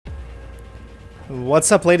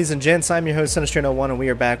What's up, ladies and gents? I'm your host, CenterStrain01, and we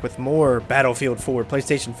are back with more Battlefield 4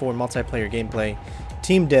 PlayStation 4 multiplayer gameplay,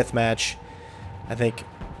 Team Deathmatch. I think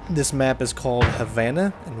this map is called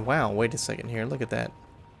Havana, and wow, wait a second here, look at that.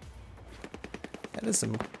 That is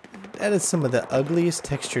some of the ugliest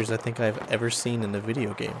textures I think I've ever seen in a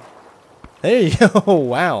video game. There you go,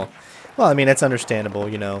 wow. Well, I mean, that's understandable,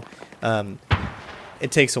 you know.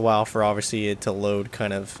 It takes a while for obviously it to load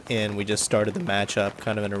kind of in. We just started the match up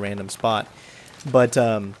kind of in a random spot. But,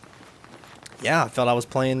 yeah, I felt I was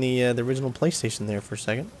playing the original PlayStation there for a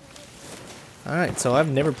second. Alright, so I've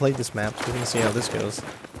never played this map, so we're going to see how this goes.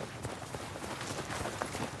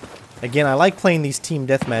 Again, I like playing these Team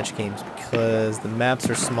Deathmatch games because the maps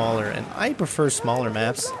are smaller, and I prefer smaller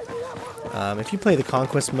maps. If you play the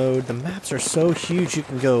Conquest mode, the maps are so huge you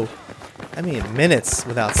can go, I mean, minutes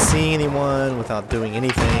without seeing anyone, without doing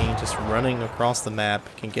anything, just running across the map.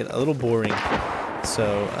 It can get a little boring.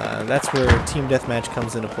 So that's where Team Deathmatch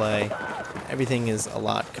comes into play. Everything is a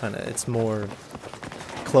lot kind of, it's more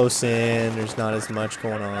close in, there's not as much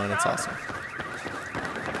going on, it's awesome.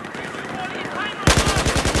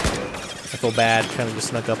 I feel bad, kind of just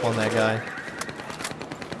snuck up on that guy.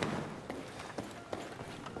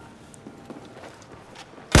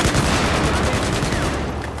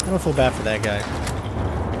 I don't feel bad for that guy.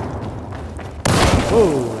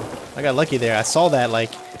 Whoa, I got lucky there. I saw that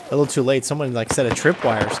like a little too late. Someone like set a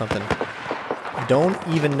tripwire or something. I don't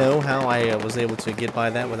even know how I was able to get by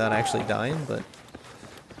that without actually dying, but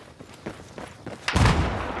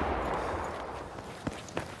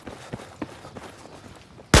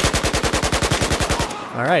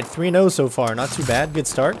alright, 3-0 so far. Not too bad. Good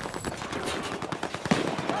start.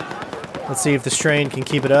 Let's see if the strain can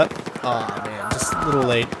keep it up. Oh man, just a little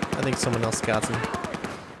late. I think someone else got him.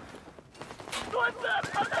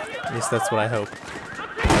 At least that's what I hope.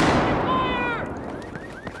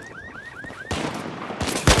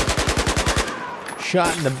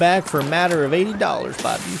 Shot in the back for a matter of $80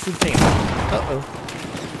 by Buford Tanner. Uh-oh.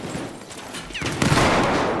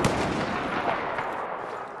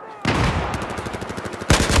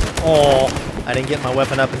 Oh, I didn't get my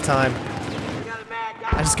weapon up in time.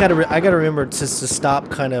 I gotta remember to stop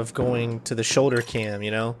kind of going to the shoulder cam,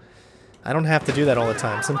 you know? I don't have to do that all the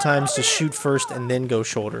time. Sometimes just shoot first and then go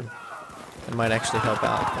shoulder. It might actually help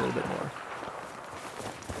out a little bit more.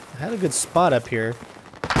 I had a good spot up here.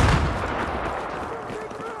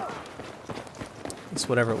 It's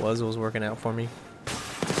whatever it was working out for me.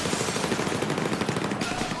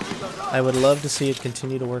 I would love to see it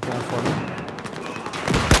continue to work out for me.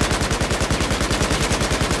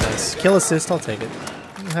 Nice. Kill assist, I'll take it.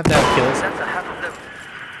 You don't have to have kills.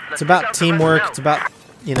 It's about teamwork, it's about,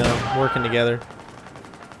 you know, working together.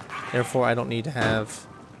 Therefore, I don't need to have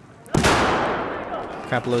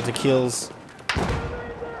crap loads of kills.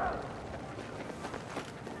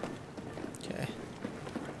 Okay.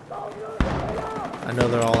 I know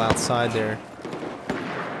they're all outside there.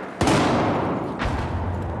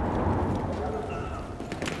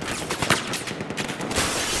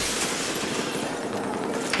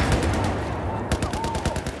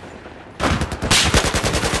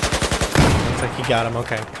 Looks like he got him,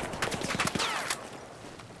 okay.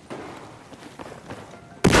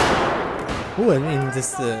 Ooh, I mean,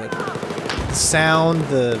 just the sound,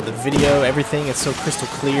 the video, everything, it's so crystal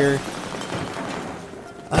clear.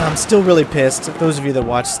 I'm still really pissed. Those of you that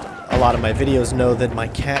watched a lot of my videos know that my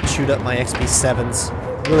cat chewed up my XP7s.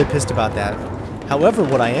 Really pissed about that. However,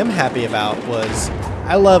 what I am happy about was,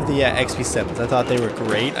 I love the XP7s. I thought they were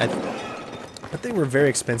great, but they were very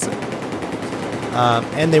expensive.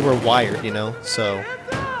 And they were wired, you know. So,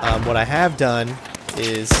 what I have done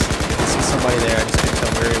is, I see somebody there, I just couldn't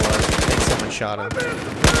tell where he was. I think someone shot him.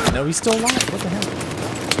 No, he's still alive. What the hell?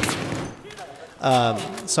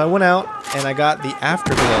 So I went out and I got the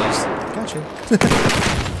afterglows. Gotcha.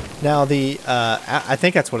 Now the I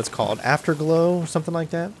think that's what it's called, afterglow or something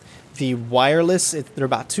like that. The wireless, they're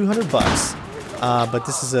about $200, but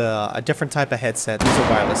this is a different type of headset. These are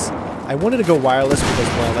wireless. I wanted to go wireless because,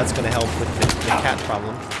 well, that's going to help with the cat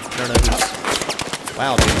problem. I don't know who's...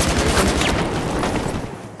 Wow, dude.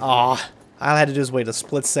 Aw, all I had to do is wait a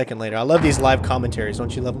split second later. I love these live commentaries.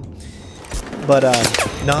 Don't you love them? But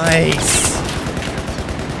nice.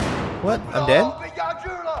 What? I'm dead?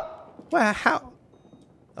 Well, how?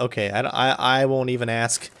 Okay, I won't even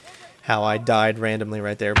ask how I died randomly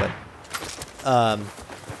right there, but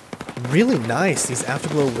really nice, these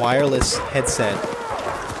Afterglow wireless headset.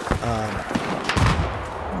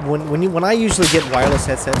 When I usually get wireless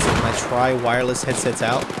headsets and when I try wireless headsets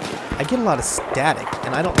out, I get a lot of static,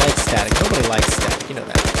 and I don't like static. Nobody likes static, you know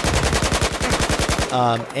that.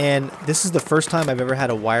 And this is the first time I've ever had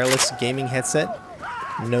a wireless gaming headset.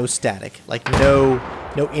 No static, like no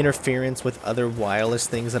interference with other wireless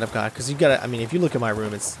things that I've got. Because you gotta, I mean, if you look at my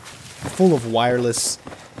room, it's full of wireless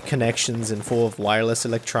connections and full of wireless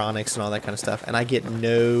electronics and all that kind of stuff. And I get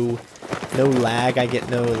no lag. I get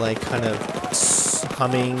no like kind of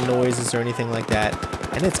humming noises or anything like that.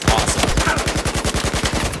 And it's awesome.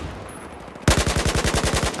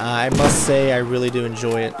 I must say I really do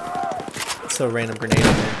enjoy it. So random grenade in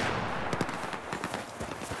there.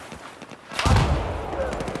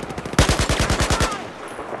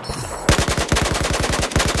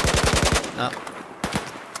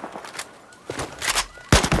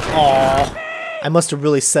 Oh, I must have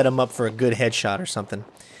really set him up for a good headshot or something.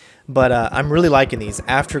 But I'm really liking these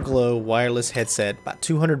Afterglow wireless headset, about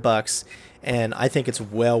 200 bucks, and I think it's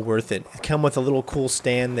well worth it. It comes with a little cool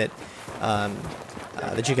stand that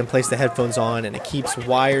that you can place the headphones on, and it keeps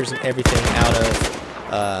wires and everything out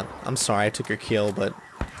of. I'm sorry, I took your kill, but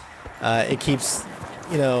it keeps,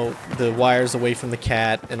 you know, the wires away from the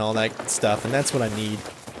cat and all that stuff, and that's what I need.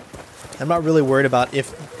 I'm not really worried about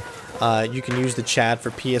if you can use the chat for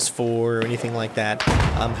PS4 or anything like that.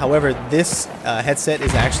 However, this headset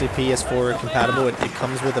is actually PS4 compatible. It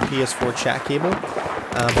comes with a PS4 chat cable,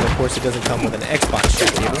 but of course it doesn't come with an Xbox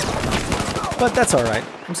chat cable. But that's alright.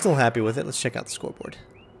 I'm still happy with it. Let's check out the scoreboard.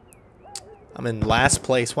 I'm in last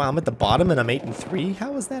place. Wow, I'm at the bottom and I'm 8-3?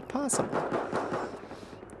 How is that possible?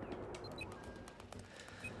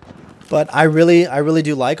 But I really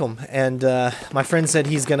do like them. And my friend said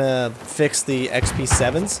he's going to fix the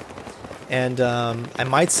XP7s. And I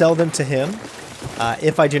might sell them to him.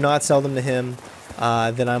 If I do not sell them to him,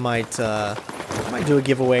 then I might do a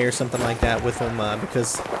giveaway or something like that with them.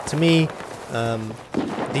 Because to me,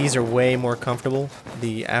 these are way more comfortable.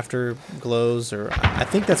 The Afterglows, or I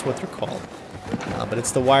think that's what they're called. But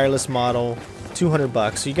it's the wireless model, 200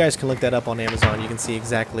 bucks. So you guys can look that up on Amazon. You can see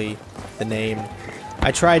exactly the name.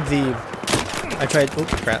 I tried the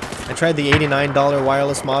 $89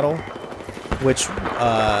 wireless model, which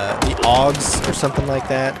the AUGs or something like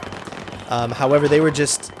that. However, they were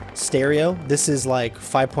just stereo. This is like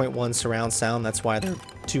 5.1 surround sound. That's why they're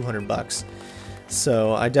 200 bucks.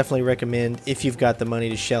 So I definitely recommend, if you've got the money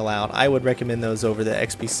to shell out, I would recommend those over the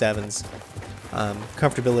XP7s.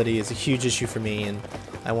 Comfortability is a huge issue for me, and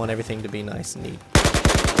I want everything to be nice and neat.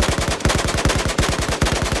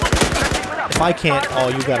 If I can't, oh,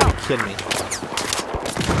 you gotta be kidding me.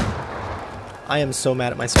 I am so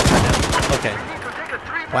mad at myself right now. Okay.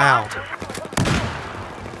 Wow.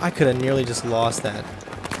 I could have nearly just lost that.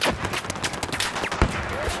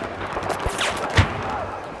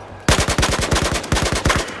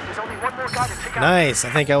 Nice. I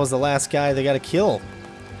think I was the last guy they got a kill.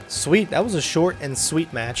 Sweet. That was a short and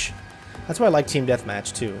sweet match. That's why I like Team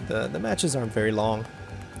Deathmatch too. The matches aren't very long.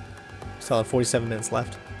 Still have 47 minutes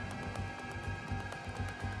left.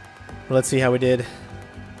 Well, let's see how we did.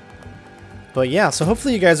 But yeah, so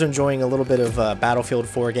hopefully you guys are enjoying a little bit of Battlefield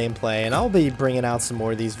 4 gameplay, and I'll be bringing out some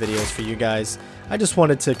more of these videos for you guys. I just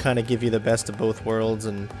wanted to kind of give you the best of both worlds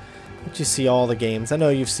and let you see all the games. I know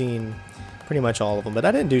you've seen pretty much all of them, but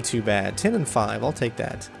I didn't do too bad. 10-5, I'll take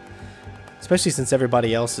that. Especially since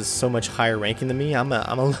everybody else is so much higher ranking than me. I'm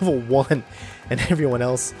a level 1, and everyone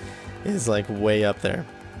else is like way up there.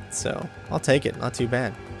 So I'll take it. Not too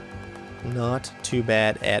bad. Not too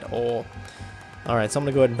bad at all. Alright, so I'm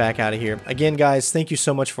going to go ahead and back out of here. Again, guys, thank you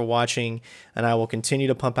so much for watching, and I will continue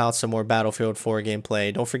to pump out some more Battlefield 4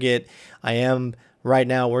 gameplay. Don't forget, I am right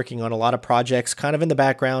now working on a lot of projects kind of in the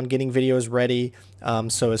background, getting videos ready.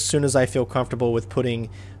 So as soon as I feel comfortable with putting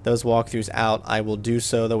those walkthroughs out, I will do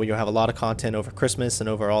so. That way you'll have a lot of content over Christmas and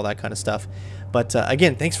over all that kind of stuff. But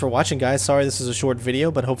again, thanks for watching, guys. Sorry this is a short video,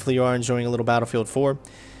 but hopefully you are enjoying a little Battlefield 4.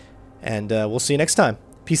 And we'll see you next time.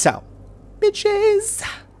 Peace out. Bitches!